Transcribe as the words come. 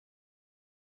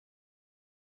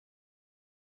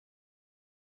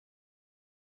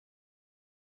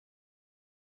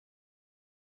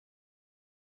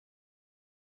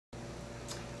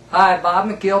Hi, Bob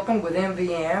McGilpin with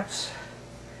MVAmps,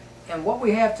 and what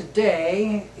we have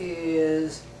today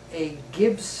is a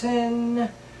Gibson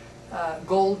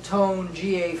Goldtone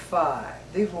GA-5.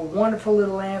 These were wonderful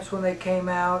little amps when they came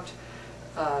out.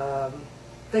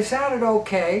 They sounded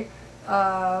okay,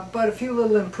 but a few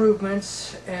little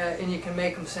improvements and you can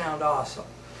make them sound awesome.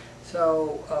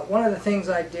 So one of the things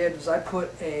I did was I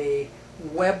put a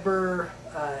Weber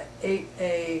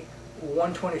 8A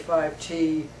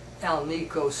 125T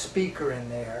Alnico speaker in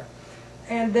there,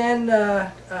 and then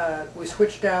we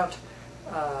switched out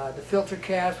the filter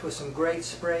caps with some great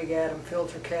Spauge Atom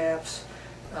filter caps,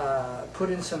 put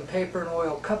in some paper and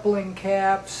oil coupling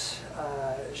caps,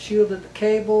 shielded the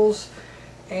cables,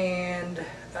 and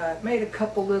made a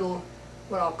couple little,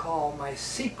 what I'll call my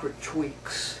secret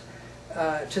tweaks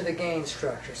to the gain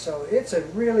structure. So it's a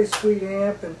really sweet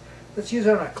amp, and let's use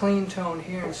it on a clean tone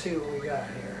here and see what we got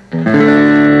here.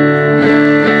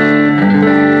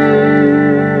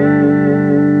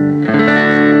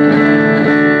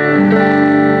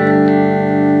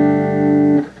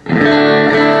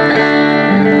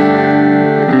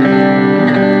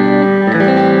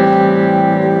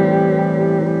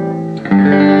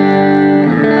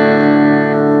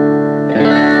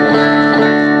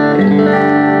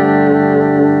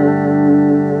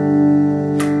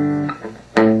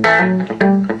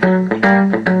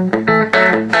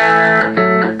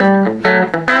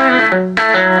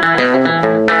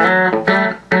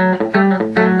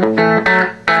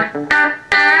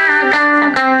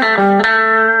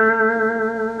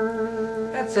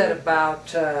 At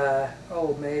about,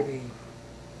 maybe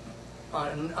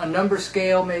on a number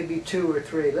scale, maybe 2 or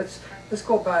 3. Let's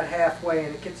go about halfway,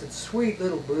 and it gets a sweet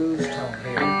little blues tone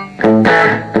here.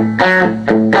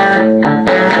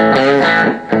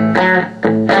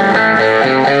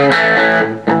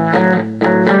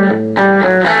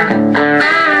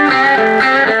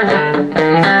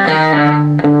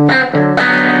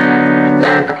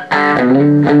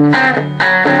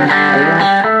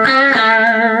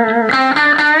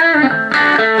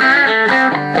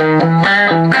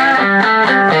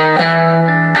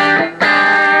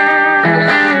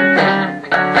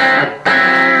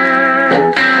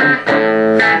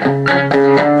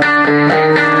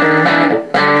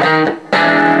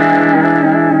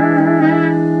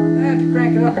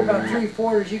 About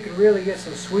 3/4, you can really get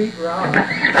some sweet rock.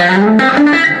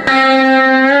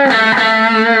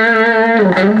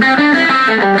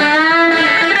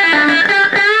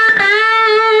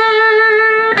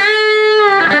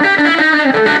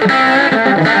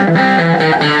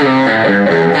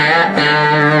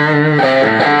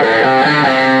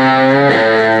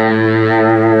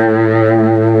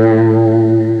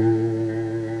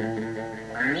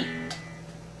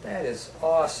 That is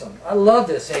awesome. I love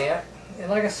this amp. And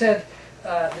like I said,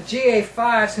 the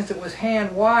GA-5, since it was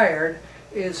hand wired,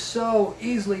 is so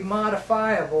easily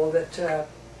modifiable that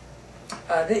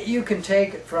that you can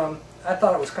take it from, I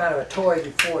thought it was kind of a toy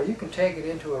before, you can take it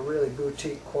into a really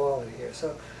boutique quality here.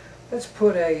 So let's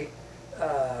put a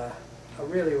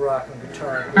really rocking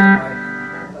guitar with my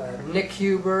Nick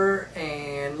Huber,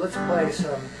 and let's play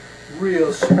some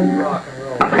real sweet rock and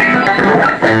roll.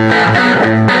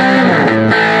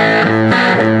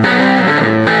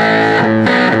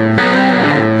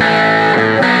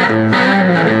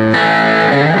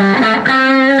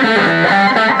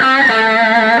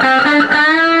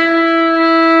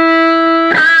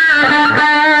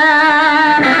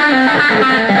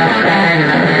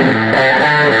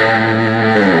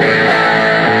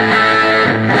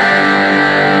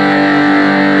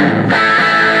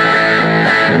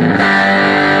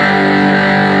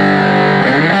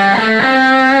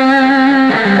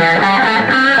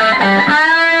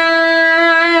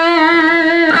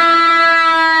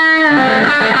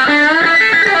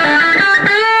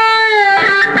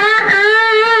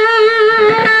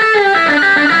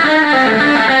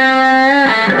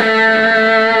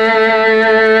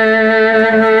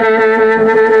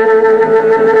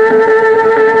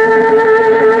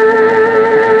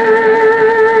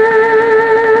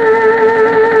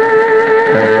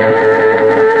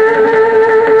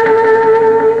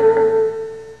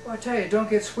 Don't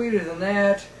get sweeter than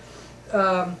that.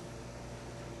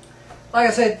 Like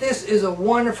I said, this is a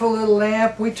wonderful little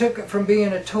amp. We took it from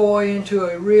being a toy into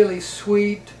a really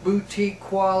sweet boutique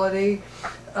quality.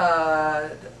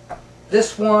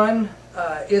 This one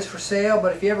is for sale,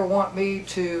 but if you ever want me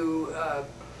to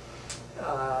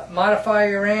modify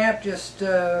your amp, just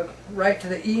write to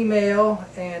the email,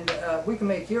 and we can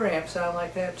make your amp sound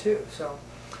like that too. So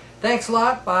thanks a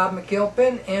lot, Bob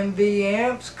McGilpin,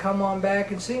 MVAmps. Come on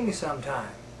back and see me sometime.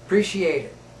 Appreciate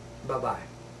it. Bye-bye.